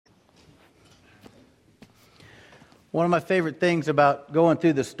One of my favorite things about going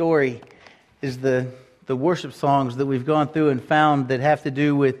through the story is the worship songs that we've gone through and found that have to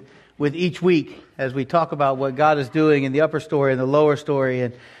do with each week as we talk about what God is doing in the upper story and the lower story.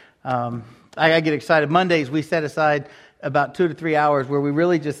 And I get excited. Mondays we set aside about 2 to 3 hours where we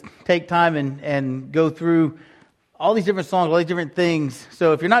really just take time and go through all these different songs, all these different things.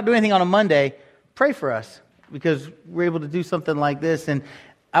 So if you're not doing anything on a Monday, pray for us because we're able to do something like this. And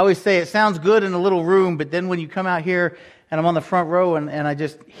I always say it sounds good in a little room, but then when you come out here and I'm on the front row and I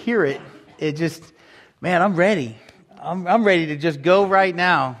just hear it, it just, man, I'm ready. I'm ready to just go right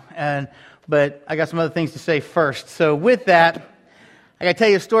now. But I got some other things to say first. So with that, I got to tell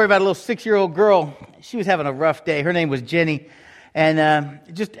you a story about a little 6-year-old girl. She was having a rough day. Her name was Jenny. And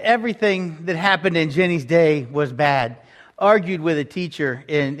just everything that happened in Jenny's day was bad. Argued with a teacher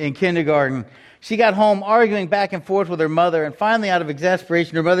in kindergarten. She got home arguing back and forth with her mother, and finally, out of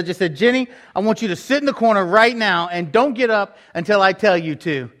exasperation, her mother just said, "Jenny, I want you to sit in the corner right now and don't get up until I tell you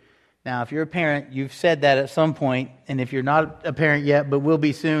to." Now, if you're a parent, you've said that at some point, and if you're not a parent yet, but will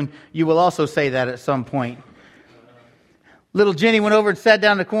be soon, you will also say that at some point. Little Jenny went over and sat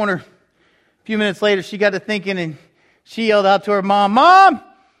down in the corner. A few minutes later, she got to thinking, and she yelled out to her mom, "Mom,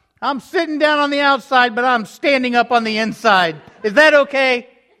 I'm sitting down on the outside, but I'm standing up on the inside. Is that okay?"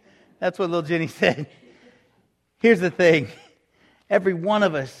 That's what little Jenny said. Here's the thing. Every one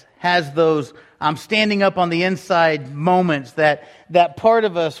of us has those I'm standing up on the inside moments, that part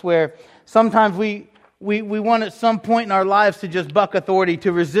of us where sometimes we want at some point in our lives to just buck authority,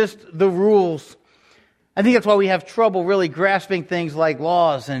 to resist the rules. I think that's why we have trouble really grasping things like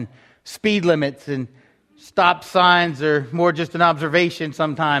laws and speed limits and stop signs, or more just an observation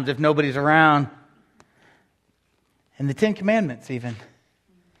sometimes if nobody's around. And the Ten Commandments even.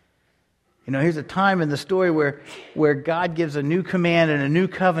 You know, here's a time in the story where God gives a new command and a new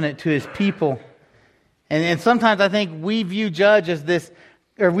covenant to His people. And sometimes I think we view judge as this,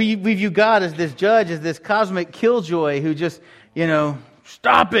 or we view God as this judge, as this cosmic killjoy who just,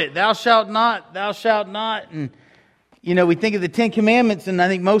 stop it, thou shalt not, thou shalt not. And, we think of the Ten Commandments, and I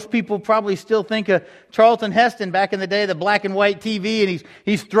think most people probably still think of Charlton Heston back in the day, the black and white TV, and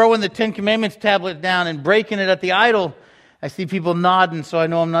he's throwing the Ten Commandments tablet down and breaking it at the idol. I see people nodding, so I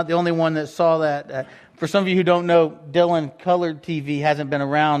know I'm not the only one that saw that. For some of you who don't know, Dylan, colored TV hasn't been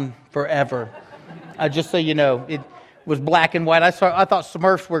around forever. Just so you know, it was black and white. I thought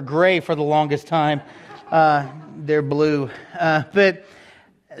Smurfs were gray for the longest time. They're blue. But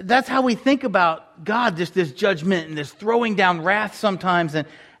that's how we think about God, just this judgment and this throwing down wrath sometimes, and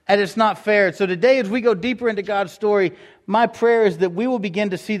it's not fair. So today, as we go deeper into God's story, my prayer is that we will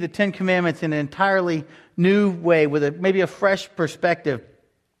begin to see the Ten Commandments in an entirely new way, with maybe a fresh perspective.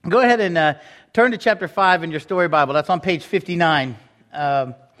 Go ahead and turn to chapter 5 in your story Bible. That's on page 59.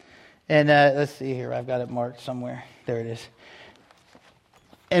 Let's see here. I've got it marked somewhere. There it is.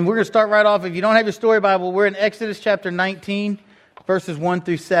 And we're going to start right off. If you don't have your story Bible, we're in Exodus chapter 19, verses 1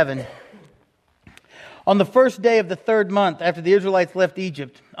 through 7. On the first day of the 3rd month after the Israelites left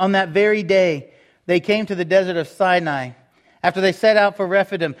Egypt, on that very day, they came to the desert of Sinai. After they set out for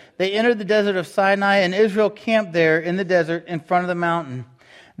Rephidim, they entered the desert of Sinai, and Israel camped there in the desert in front of the mountain.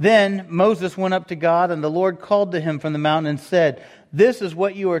 Then Moses went up to God, and the Lord called to him from the mountain and said, "This is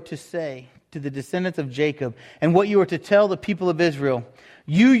what you are to say to the descendants of Jacob, and what you are to tell the people of Israel.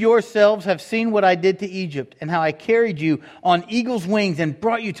 You yourselves have seen what I did to Egypt, and how I carried you on eagle's wings and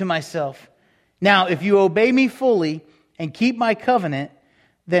brought you to myself. Now, if you obey me fully and keep my covenant,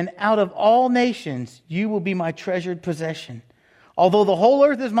 then out of all nations you will be my treasured possession. Although the whole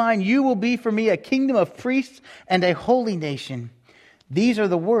earth is mine, you will be for me a kingdom of priests and a holy nation. These are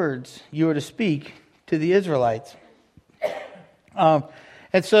the words you are to speak to the Israelites."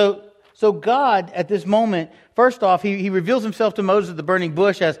 And so God, at this moment, first off, He reveals Himself to Moses at the burning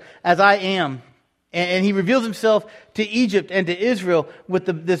bush as I am. And He reveals Himself to Egypt and to Israel with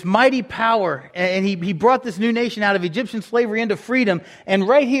this mighty power. And he brought this new nation out of Egyptian slavery into freedom. And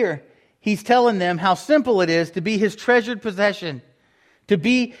right here, He's telling them how simple it is to be His treasured possession, to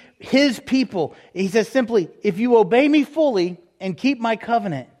be His people. He says simply, if you obey me fully and keep my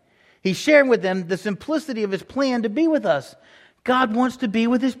covenant. He's sharing with them the simplicity of His plan to be with us. God wants to be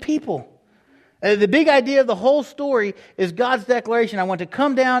with His people. The big idea of the whole story is God's declaration, I want to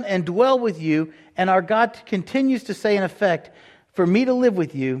come down and dwell with you. And our God continues to say, in effect, for me to live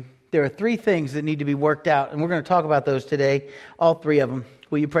with you, there are 3 things that need to be worked out. And we're going to talk about those today, all 3 of them.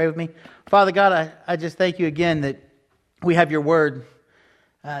 Will you pray with me? Father God, I just thank you again that we have your word,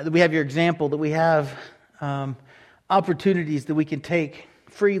 that we have your example, that we have opportunities that we can take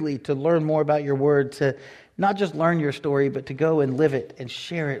freely to learn more about your word, to not just learn your story, but to go and live it and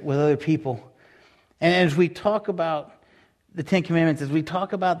share it with other people. And as we talk about the Ten Commandments, as we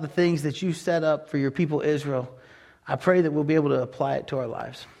talk about the things that you set up for your people Israel, I pray that we'll be able to apply it to our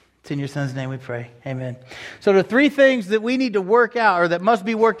lives. It's in your Son's name we pray. Amen. So the three things that we need to work out, or that must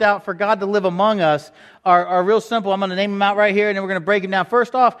be worked out for God to live among us, are real simple. I'm going to name them out right here, and then we're going to break them down.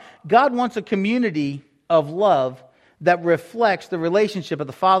 First off, God wants a community of love that reflects the relationship of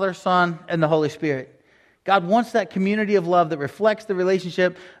the Father, Son, and the Holy Spirit. God wants that community of love that reflects the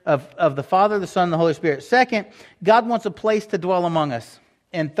relationship of the Father, the Son, and the Holy Spirit. Second, God wants a place to dwell among us.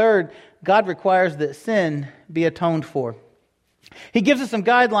 And third, God requires that sin be atoned for. He gives us some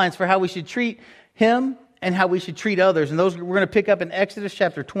guidelines for how we should treat Him and how we should treat others. And those we're going to pick up in Exodus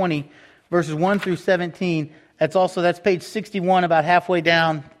chapter 20, verses 1 through 17. That's page 61, about halfway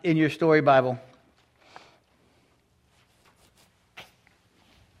down in your story Bible.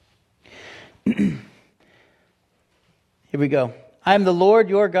 Here we go. I am the Lord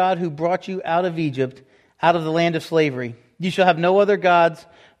your God who brought you out of Egypt, out of the land of slavery. You shall have no other gods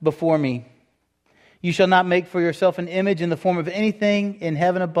before me. You shall not make for yourself an image in the form of anything in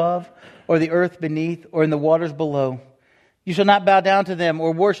heaven above, or the earth beneath, or in the waters below. You shall not bow down to them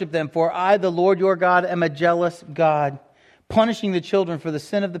or worship them, for I, the Lord your God, am a jealous God, punishing the children for the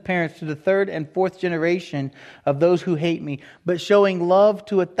sin of the parents to the third and fourth generation of those who hate me, but showing love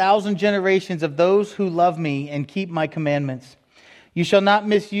to 1,000 generations of those who love me and keep my commandments. You shall not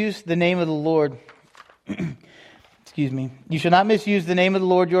misuse the name of the Lord. You shall not misuse the name of the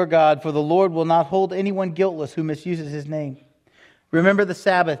Lord your God, for the Lord will not hold anyone guiltless who misuses His name. Remember the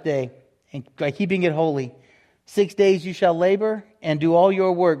Sabbath day, and by keeping it holy. 6 days you shall labor and do all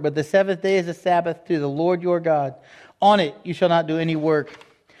your work, but the seventh day is a Sabbath to the Lord your God. On it you shall not do any work.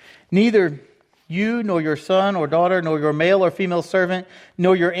 Neither you, nor your son or daughter, nor your male or female servant,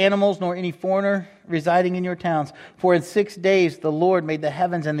 nor your animals, nor any foreigner residing in your towns. For in 6 days the Lord made the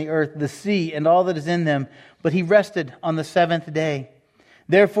heavens and the earth, the sea, and all that is in them. But He rested on the seventh day.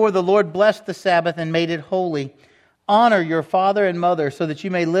 Therefore the Lord blessed the Sabbath and made it holy. Honor your father and mother, so that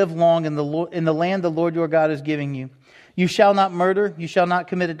you may live long in the land the Lord your God is giving you. You shall not murder. You shall not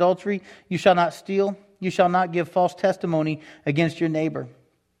commit adultery. You shall not steal. You shall not give false testimony against your neighbor.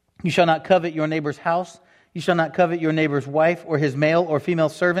 You shall not covet your neighbor's house. You shall not covet your neighbor's wife, or his male or female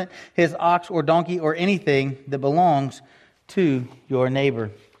servant, his ox or donkey, or anything that belongs to your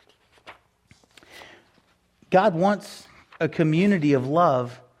neighbor. God wants a community of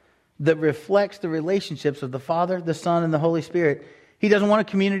love that reflects the relationships of the Father, the Son, and the Holy Spirit. He doesn't want a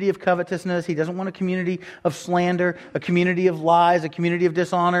community of covetousness. He doesn't want a community of slander, a community of lies, a community of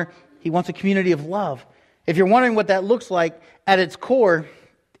dishonor. He wants a community of love. If you're wondering what that looks like, at its core,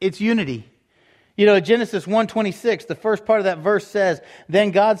 it's unity. You know, Genesis 1:26, the first part of that verse says, Then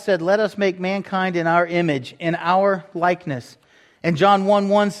God said, let us make mankind in our image, in our likeness. And John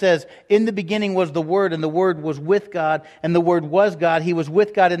 1:1 says, In the beginning was the Word, and the Word was with God, and the Word was God. He was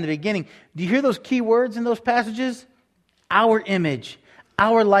with God in the beginning. Do you hear those key words in those passages? Our image,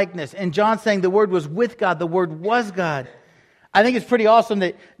 our likeness. And John saying the Word was with God, the Word was God. I think it's pretty awesome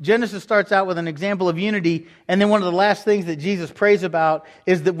that Genesis starts out with an example of unity, and then one of the last things that Jesus prays about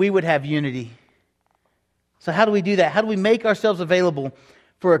is that we would have unity. So how do we do that? How do we make ourselves available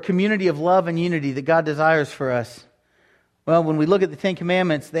for a community of love and unity that God desires for us? Well, when we look at the Ten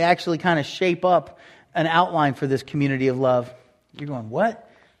Commandments, they actually kind of shape up an outline for this community of love. You're going, what?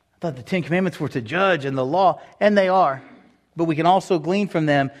 I thought the Ten Commandments were to judge and the law, and they are. But we can also glean from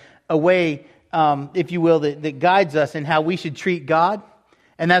them a way, if you will, that guides us in how we should treat God.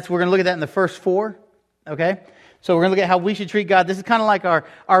 And we're going to look at that in the first four, okay? So we're going to look at how we should treat God. This is kind of like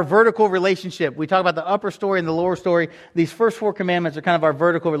our vertical relationship. We talk about the upper story and the lower story. These first four commandments are kind of our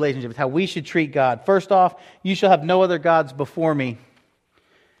vertical relationship. It's how we should treat God. First off, you shall have no other gods before me.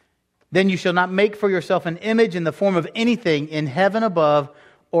 Then you shall not make for yourself an image in the form of anything in heaven above,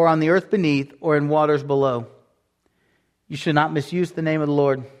 or on the earth beneath, or in waters below. You should not misuse the name of the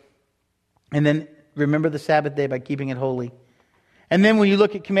Lord. And then remember the Sabbath day by keeping it holy. And then when you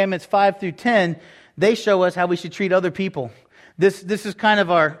look at commandments 5 through 10, they show us how we should treat other people. This is kind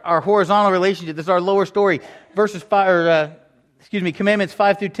of our horizontal relationship. This is our lower story. Commandments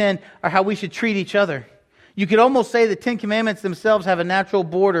 5 through 10 are how we should treat each other. You could almost say the Ten Commandments themselves have a natural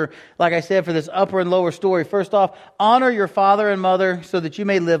border, like I said, for this upper and lower story. First off, honor your father and mother so that you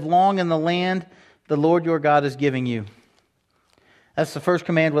may live long in the land the Lord your God is giving you. That's the first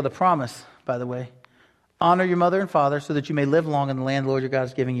command with a promise, by the way. Honor your mother and father so that you may live long in the land the Lord your God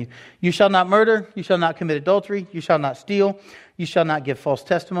is giving you. You shall not murder. You shall not commit adultery. You shall not steal. You shall not give false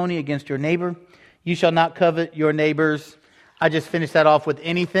testimony against your neighbor. You shall not covet your neighbor's. I just finished that off with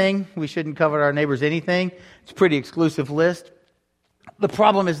anything. We shouldn't covet our neighbor's anything. It's a pretty exclusive list. The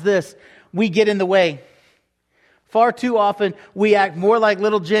problem is this: we get in the way. Far too often, we act more like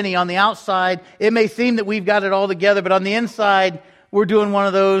little Jenny. On the outside, it may seem that we've got it all together, but on the inside, we're doing one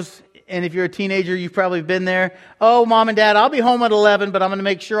of those. And if you're a teenager, you've probably been there. Oh, Mom and Dad, I'll be home at 11, but I'm going to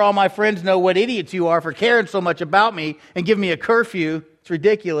make sure all my friends know what idiots you are for caring so much about me and giving me a curfew. It's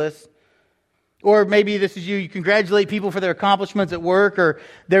ridiculous. Or maybe this is you. You congratulate people for their accomplishments at work or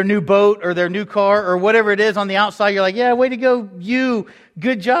their new boat or their new car or whatever it is. On the outside, you're like, yeah, way to go, you.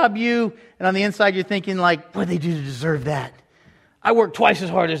 Good job, you. And on the inside, you're thinking like, what did they do to deserve that? I work twice as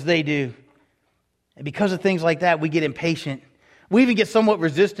hard as they do. And because of things like that, we get impatient. We even get somewhat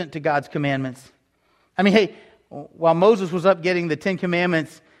resistant to God's commandments. I mean, hey, while Moses was up getting the 10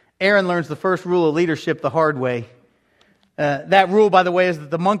 Commandments, Aaron learns the first rule of leadership the hard way. That rule, by the way, is that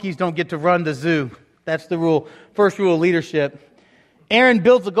the monkeys don't get to run the zoo. That's the rule. First rule of leadership. Aaron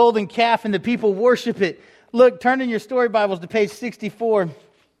builds a golden calf and the people worship it. Look, turn in your story Bibles to page 64.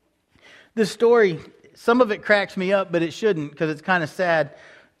 This story, some of it cracks me up, but it shouldn't because it's kind of sad.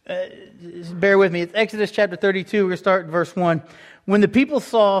 Bear with me. It's Exodus chapter 32. We're going to start in verse 1. When the people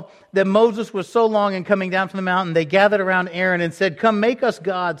saw that Moses was so long in coming down from the mountain, they gathered around Aaron and said, "Come, make us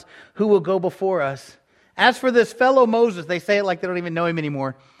gods who will go before us. As for this fellow Moses," they say it like they don't even know him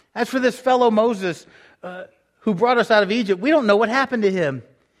anymore. "As for this fellow Moses who brought us out of Egypt, we don't know what happened to him."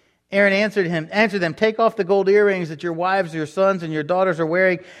 Aaron answered them, "Take off the gold earrings that your wives, your sons, and your daughters are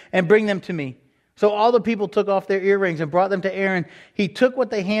wearing and bring them to me." So all the people took off their earrings and brought them to Aaron. He took what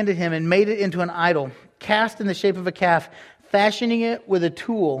they handed him and made it into an idol, cast in the shape of a calf, fashioning it with a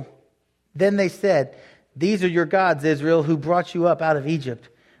tool. Then they said, "These are your gods, Israel, who brought you up out of Egypt."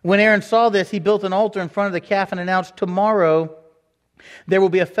 When Aaron saw this, he built an altar in front of the calf and announced, "Tomorrow there will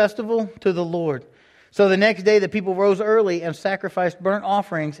be a festival to the Lord." So the next day the people rose early and sacrificed burnt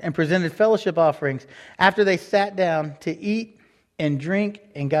offerings and presented fellowship offerings after they sat down to eat and drink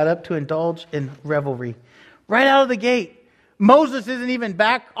and got up to indulge in revelry. Right out of the gate, Moses isn't even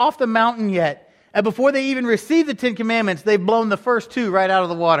back off the mountain yet. And before they even receive the 10 Commandments, they've blown the first 2 right out of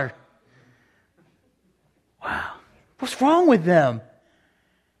the water. Wow. What's wrong with them?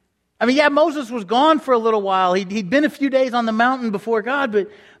 I mean, yeah, Moses was gone for a little while. He'd been a few days on the mountain before God, but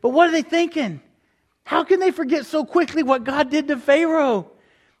what are they thinking? How can they forget so quickly what God did to Pharaoh?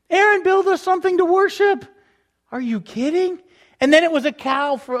 Aaron, build us something to worship. Are you kidding? And then it was a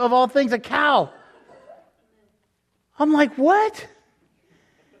cow, of all things, a cow. I'm like, what?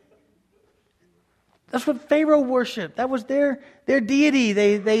 That's what Pharaoh worshipped. That was their deity.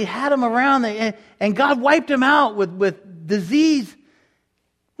 They had him around, and God wiped him out with disease.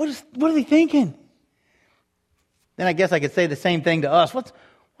 What are they thinking? Then I guess I could say the same thing to us. What's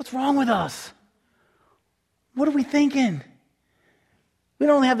wrong with us? What are we thinking? We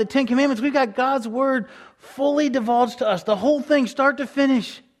don't only have the 10 Commandments, we've got God's Word fully divulged to us. The whole thing, start to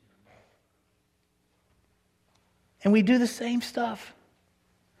finish. And we do the same stuff.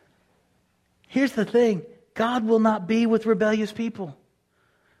 Here's the thing. God will not be with rebellious people.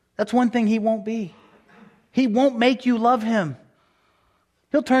 That's one thing He won't be. He won't make you love Him.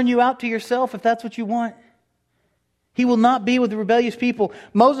 He'll turn you out to yourself if that's what you want. He will not be with the rebellious people.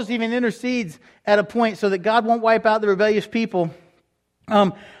 Moses even intercedes at a point so that God won't wipe out the rebellious people.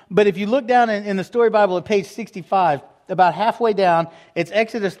 But if you look down in the story Bible at page 65, about halfway down, it's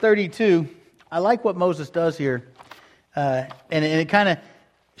Exodus 32. I like what Moses does here. And it kind of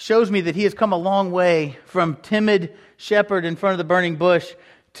shows me that he has come a long way from timid shepherd in front of the burning bush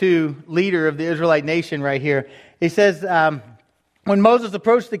to leader of the Israelite nation right here. He says, when Moses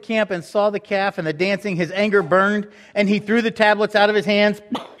approached the camp and saw the calf and the dancing, his anger burned, and he threw the tablets out of his hands,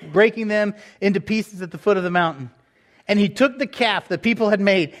 breaking them into pieces at the foot of the mountain. And he took the calf the people had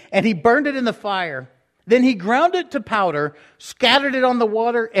made, and he burned it in the fire. Then he ground it to powder, scattered it on the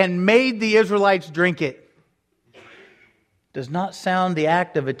water, and made the Israelites drink it. Does not sound the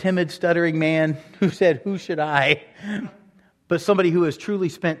act of a timid, stuttering man who said, "Who should I?" But somebody who has truly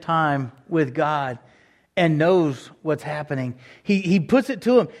spent time with God and knows what's happening. He puts it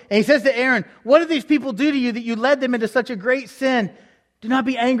to him. And he says to Aaron, "What did these people do to you that you led them into such a great sin?" "Do not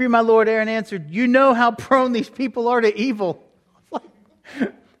be angry, my Lord," Aaron answered. "You know how prone these people are to evil."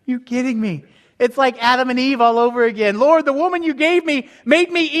 You kidding me? It's like Adam and Eve all over again. "Lord, the woman you gave me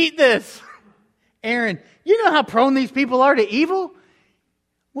made me eat this." Aaron, "You know how prone these people are to evil?"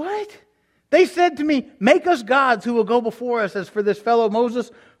 What? "They said to me, 'Make us gods who will go before us.' As for this fellow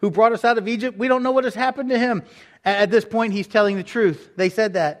Moses who brought us out of Egypt, we don't know what has happened to him." At this point, he's telling the truth. They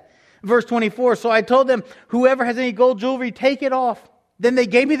said that. Verse 24, "So I told them, 'Whoever has any gold jewelry, take it off.' Then they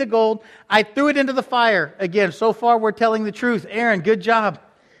gave me the gold. I threw it into the fire." Again, so far we're telling the truth. Aaron, good job.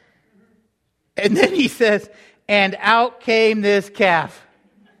 And then he says, and out came this calf.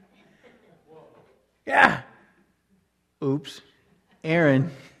 Yeah. Oops.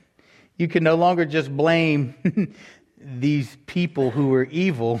 Aaron, you can no longer just blame these people who were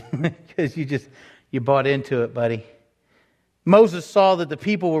evil because you bought into it, buddy. Moses saw that the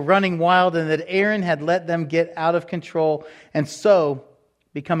people were running wild and that Aaron had let them get out of control, and so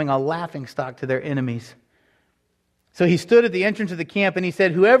becoming a laughingstock to their enemies. So he stood at the entrance of the camp and he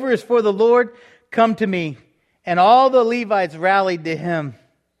said, "Whoever is for the Lord, come to me." And all the Levites rallied to him.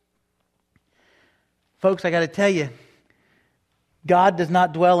 Folks, I got to tell you, God does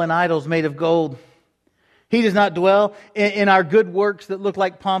not dwell in idols made of gold. He does not dwell in our good works that look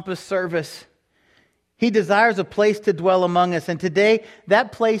like pompous service. He desires a place to dwell among us. And today,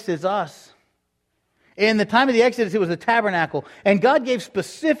 that place is us. In the time of the Exodus, it was the tabernacle. And God gave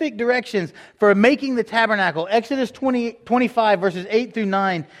specific directions for making the tabernacle. Exodus 25, verses 8 through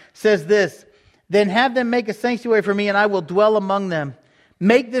 9 says this, "Then have them make a sanctuary for me, and I will dwell among them.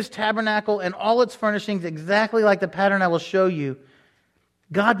 Make this tabernacle and all its furnishings exactly like the pattern I will show you."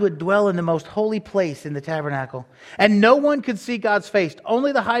 God would dwell in the most holy place in the tabernacle. And no one could see God's face.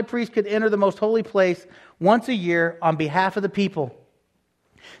 Only the high priest could enter the most holy place once a year on behalf of the people.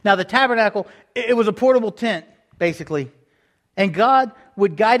 Now the tabernacle, it was a portable tent, basically. And God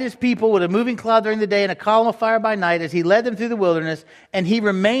would guide His people with a moving cloud during the day and a column of fire by night as He led them through the wilderness. And He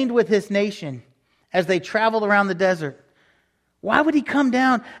remained with His nation as they traveled around the desert. Why would He come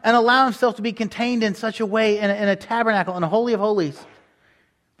down and allow Himself to be contained in such a way in a tabernacle, in a holy of holies?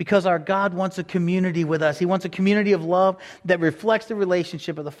 Because our God wants a community with us. He wants a community of love that reflects the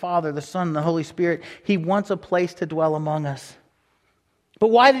relationship of the Father, the Son, and the Holy Spirit. He wants a place to dwell among us. But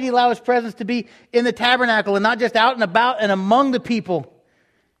why did He allow His presence to be in the tabernacle and not just out and about and among the people?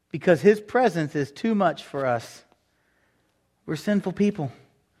 Because His presence is too much for us. We're sinful people.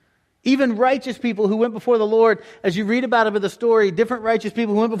 Even righteous people who went before the Lord, as you read about it in the story, different righteous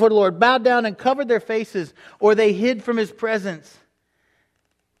people who went before the Lord bowed down and covered their faces, or they hid from His presence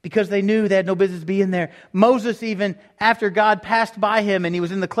because they knew they had no business being there. Moses, even after God passed by him and he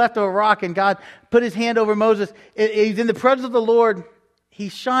was in the cleft of a rock and God put His hand over Moses, he's in the presence of the Lord. He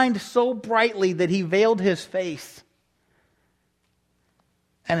shined so brightly that He veiled his face.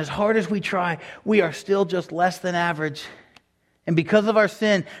 And as hard as we try, we are still just less than average. And because of our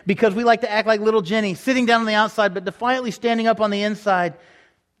sin, because we like to act like little Jenny, sitting down on the outside but defiantly standing up on the inside,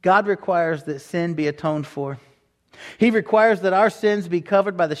 God requires that sin be atoned for. He requires that our sins be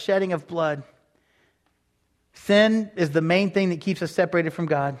covered by the shedding of blood. Sin is the main thing that keeps us separated from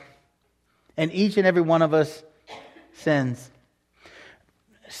God. And each and every one of us sins.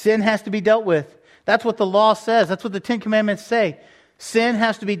 Sin has to be dealt with. That's what the law says. That's what the Ten Commandments say. Sin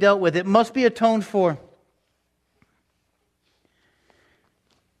has to be dealt with. It must be atoned for.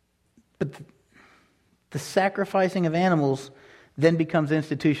 But the sacrificing of animals then becomes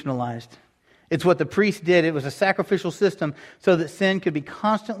institutionalized. It's what the priest did. It was a sacrificial system so that sin could be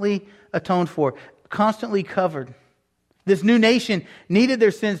constantly atoned for, constantly covered. This new nation needed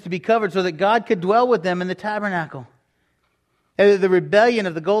their sins to be covered so that God could dwell with them in the tabernacle. The rebellion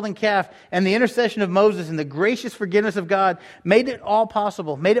of the golden calf and the intercession of Moses and the gracious forgiveness of God made it all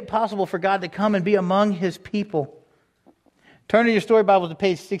possible, made it possible for God to come and be among His people. Turn in your story Bibles to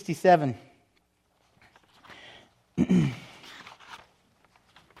page 67. It's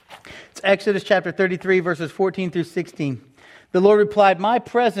Exodus chapter 33, verses 14 through 16. The Lord replied, "My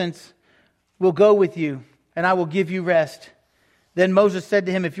presence will go with you, and I will give you rest." Then Moses said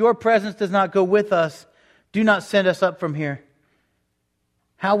to him, "If your presence does not go with us, do not send us up from here.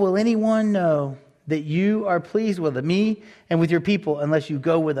 How will anyone know that you are pleased with me and with your people unless you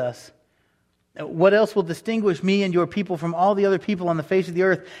go with us? What else will distinguish me and your people from all the other people on the face of the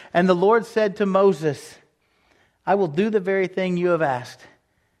earth?" And the Lord said to Moses, "I will do the very thing you have asked,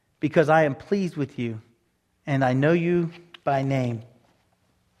 because I am pleased with you, and I know you by name."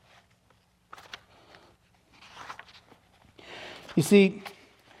 You see,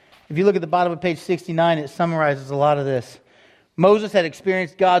 if you look at the bottom of page 69, it summarizes a lot of this. Moses had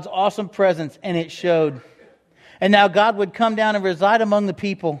experienced God's awesome presence, and it showed. And now God would come down and reside among the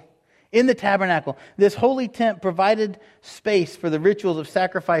people in the tabernacle. This holy tent provided space for the rituals of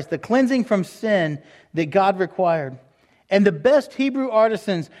sacrifice, the cleansing from sin that God required. And the best Hebrew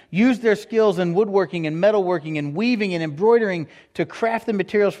artisans used their skills in woodworking and metalworking and weaving and embroidering to craft the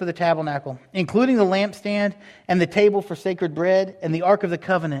materials for the tabernacle, including the lampstand and the table for sacred bread and the Ark of the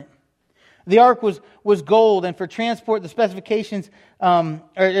Covenant. The ark was gold, and for transport, the specifications,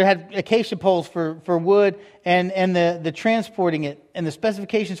 it had acacia poles for wood, and the transporting it, and the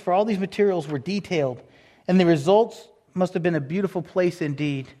specifications for all these materials were detailed. And the results must have been a beautiful place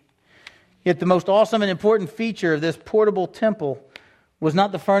indeed. Yet the most awesome and important feature of this portable temple was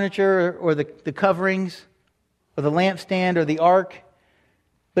not the furniture or the coverings or the lampstand or the ark,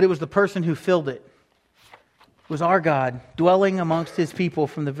 but it was the person who filled it. It was our God dwelling amongst His people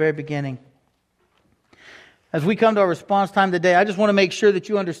from the very beginning. As we come to our response time today, I just want to make sure that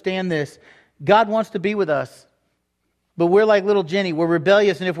you understand this. God wants to be with us. But we're like little Jenny. We're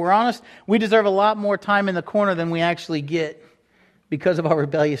rebellious. And if we're honest, we deserve a lot more time in the corner than we actually get because of our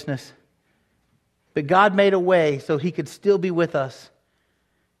rebelliousness. But God made a way so He could still be with us.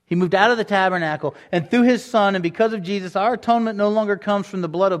 He moved out of the tabernacle. And through His Son, and because of Jesus, our atonement no longer comes from the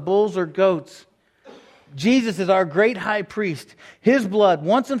blood of bulls or goats. Jesus is our great high priest. His blood,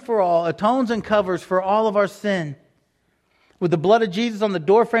 once and for all, atones and covers for all of our sin. With the blood of Jesus on the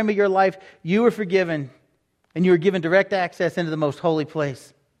doorframe of your life, you are forgiven. And you are given direct access into the most holy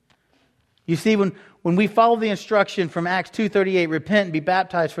place. You see, when we follow the instruction from Acts 2:38, repent and be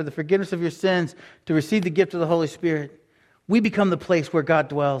baptized for the forgiveness of your sins to receive the gift of the Holy Spirit, we become the place where God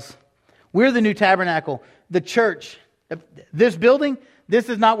dwells. We're the new tabernacle, the church. This building, this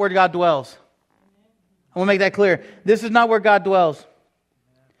is not where God dwells. I want to make that clear. This is not where God dwells.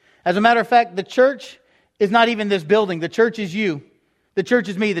 As a matter of fact, the church is not even this building. The church is you. The church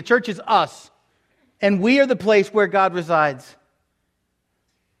is me. The church is us. And we are the place where God resides.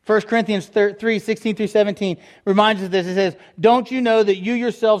 1 Corinthians 3, 16 through 17 reminds us of this. It says, don't you know that you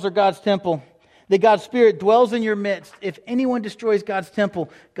yourselves are God's temple? That God's Spirit dwells in your midst. If anyone destroys God's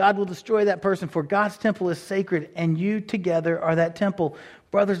temple, God will destroy that person. For God's temple is sacred, and you together are that temple.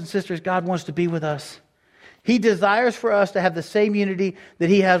 Brothers and sisters, God wants to be with us. He desires for us to have the same unity that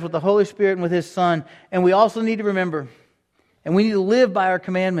He has with the Holy Spirit and with His Son. And we also need to remember, and we need to live by our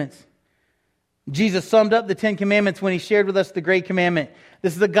commandments. Jesus summed up the 10 Commandments when He shared with us the Great Commandment.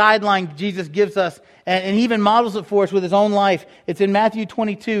 This is a guideline Jesus gives us, and He even models it for us with His own life. It's in Matthew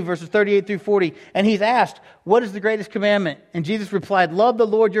 22, verses 38 through 40. And He's asked, what is the greatest commandment? And Jesus replied, love the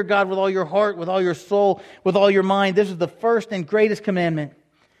Lord your God with all your heart, with all your soul, with all your mind. This is the first and greatest commandment.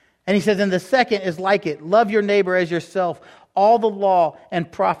 And He says, and the second is like it. Love your neighbor as yourself. All the law and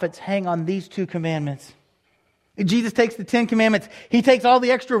prophets hang on these 2 commandments. Jesus takes the 10 Commandments. He takes all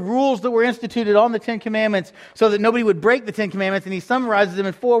the extra rules that were instituted on the 10 Commandments so that nobody would break the 10 Commandments, and He summarizes them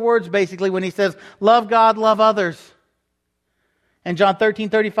in 4 words basically when He says, love God, love others. And John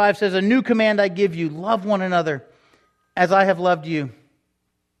 13:35 says, a new command I give you, love one another as I have loved you.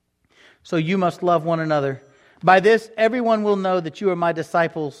 So you must love one another. By this, everyone will know that you are my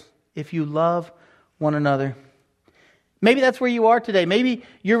disciples if you love one another. Maybe that's where you are today. Maybe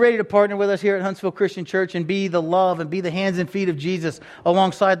you're ready to partner with us here at Huntsville Christian Church and be the love and be the hands and feet of Jesus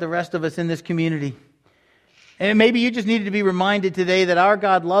alongside the rest of us in this community. And maybe you just needed to be reminded today that our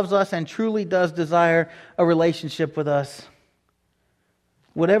God loves us and truly does desire a relationship with us.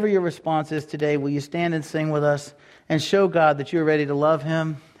 Whatever your response is today, will you stand and sing with us and show God that you're ready to love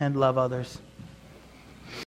Him and love others?